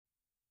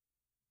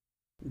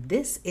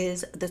This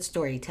is the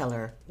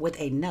storyteller with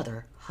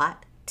another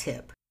hot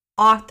tip.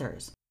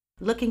 Authors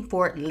looking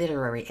for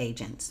literary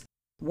agents.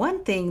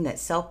 One thing that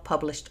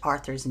self-published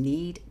authors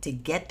need to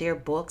get their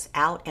books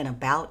out and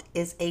about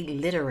is a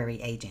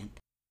literary agent.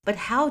 But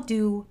how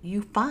do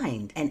you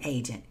find an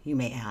agent, you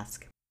may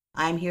ask?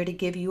 I'm here to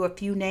give you a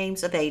few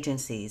names of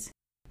agencies.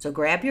 So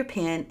grab your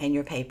pen and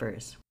your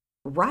papers.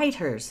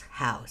 Writers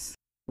House.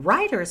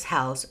 Writers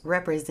House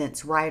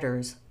represents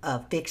writers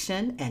of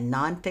fiction and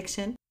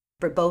nonfiction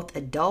for both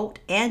adult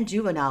and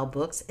juvenile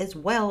books, as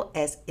well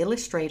as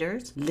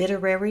illustrators,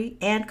 literary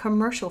and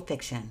commercial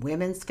fiction,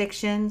 women's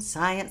fiction,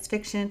 science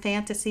fiction,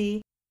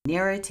 fantasy,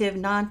 narrative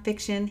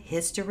nonfiction,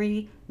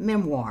 history,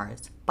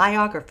 memoirs,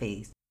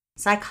 biographies,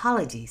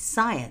 psychology,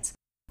 science,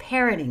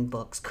 parenting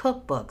books,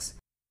 cookbooks,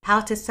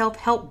 how to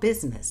self-help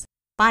business,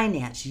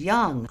 finance,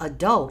 young,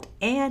 adult,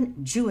 and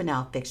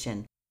juvenile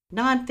fiction,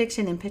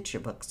 nonfiction, and picture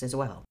books as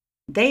well.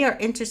 They are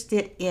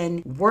interested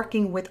in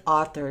working with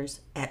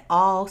authors at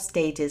all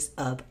stages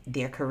of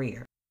their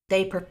career.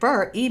 They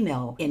prefer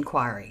email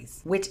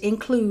inquiries, which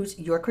includes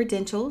your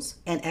credentials,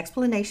 an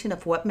explanation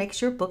of what makes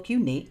your book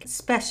unique,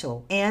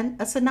 special, and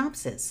a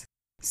synopsis.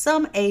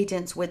 Some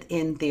agents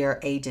within their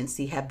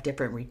agency have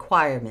different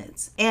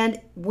requirements, and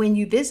when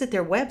you visit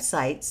their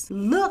websites,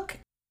 look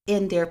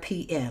in their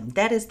PM,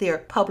 that is their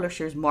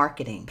publisher's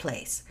marketing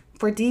place,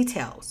 for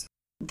details.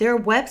 Their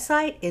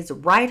website is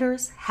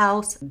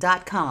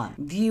writershouse.com.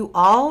 View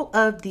all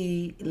of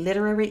the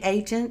literary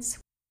agents,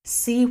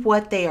 see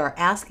what they are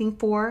asking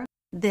for,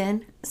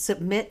 then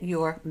submit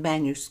your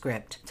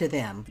manuscript to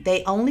them.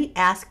 They only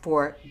ask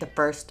for the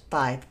first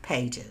 5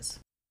 pages.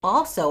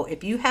 Also,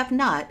 if you have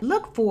not,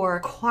 look for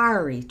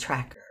Query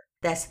Tracker.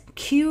 That's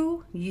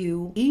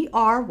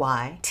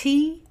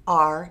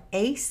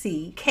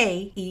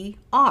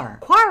QUERYTRACKER.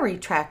 Query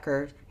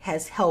Tracker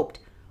has helped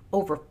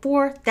over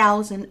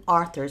 4,000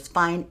 authors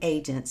find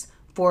agents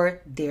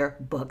for their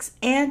books,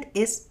 and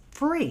it's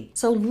free.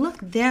 So look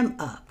them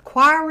up,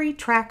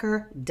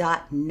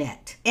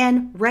 querytracker.net,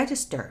 and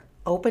register.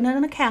 Open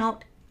an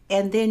account,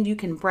 and then you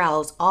can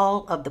browse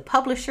all of the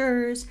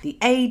publishers, the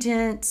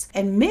agents,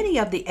 and many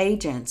of the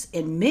agents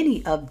in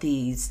many of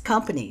these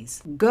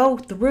companies go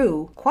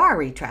through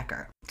Query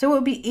Tracker. So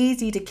it'll be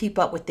easy to keep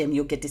up with them.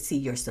 You'll get to see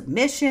your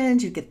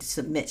submissions, you get to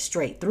submit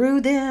straight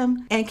through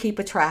them, and keep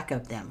a track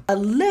of them. A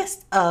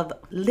list of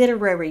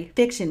literary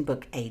fiction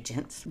book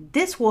agents.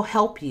 This will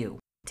help you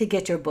to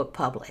get your book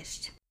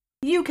published.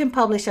 You can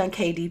publish on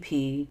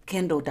KDP,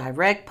 Kindle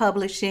Direct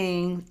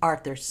Publishing,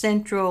 Author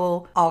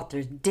Central,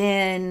 Author's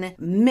Den,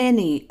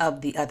 many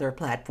of the other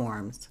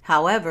platforms.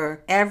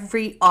 However,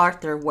 every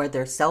author,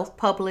 whether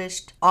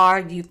self-published or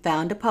you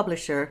found a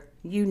publisher,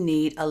 you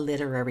need a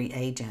literary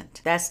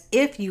agent. That's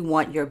if you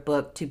want your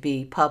book to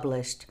be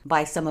published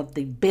by some of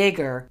the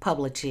bigger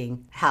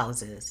publishing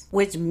houses,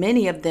 which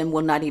many of them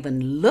will not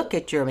even look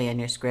at your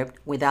manuscript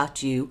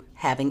without you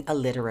having a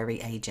literary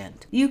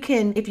agent. You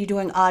can, if you're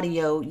doing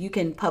audio, you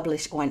can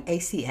publish on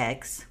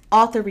ACX,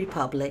 Author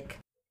Republic,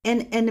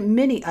 and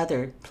many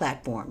other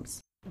platforms.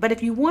 But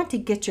if you want to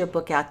get your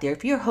book out there,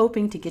 if you're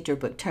hoping to get your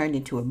book turned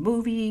into a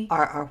movie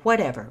or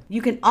whatever,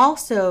 you can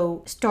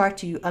also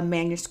start you a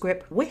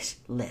manuscript wish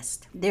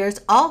list. There's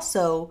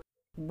also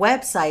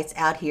websites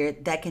out here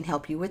that can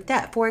help you with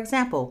that. For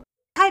example,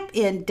 type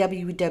in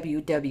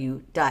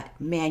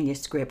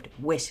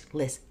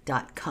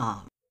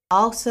www.manuscriptwishlist.com.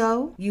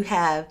 Also, you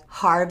have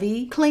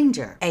Harvey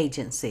Klinger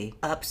Agency,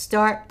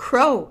 Upstart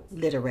Crow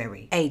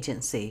Literary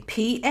Agency,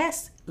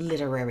 PS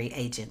Literary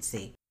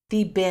Agency,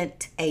 The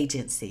Bent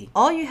Agency.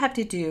 All you have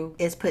to do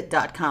is put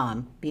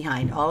 .com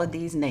behind all of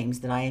these names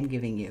that I am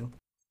giving you.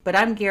 But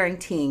I'm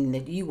guaranteeing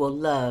that you will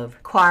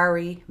love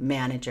Query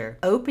Manager.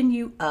 Open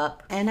you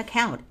up an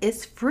account.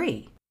 It's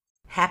free.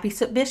 Happy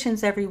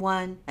submissions,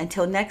 everyone.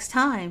 Until next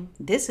time,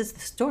 this is the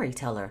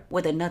storyteller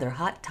with another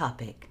hot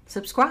topic.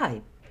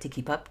 Subscribe to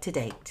keep up to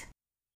date.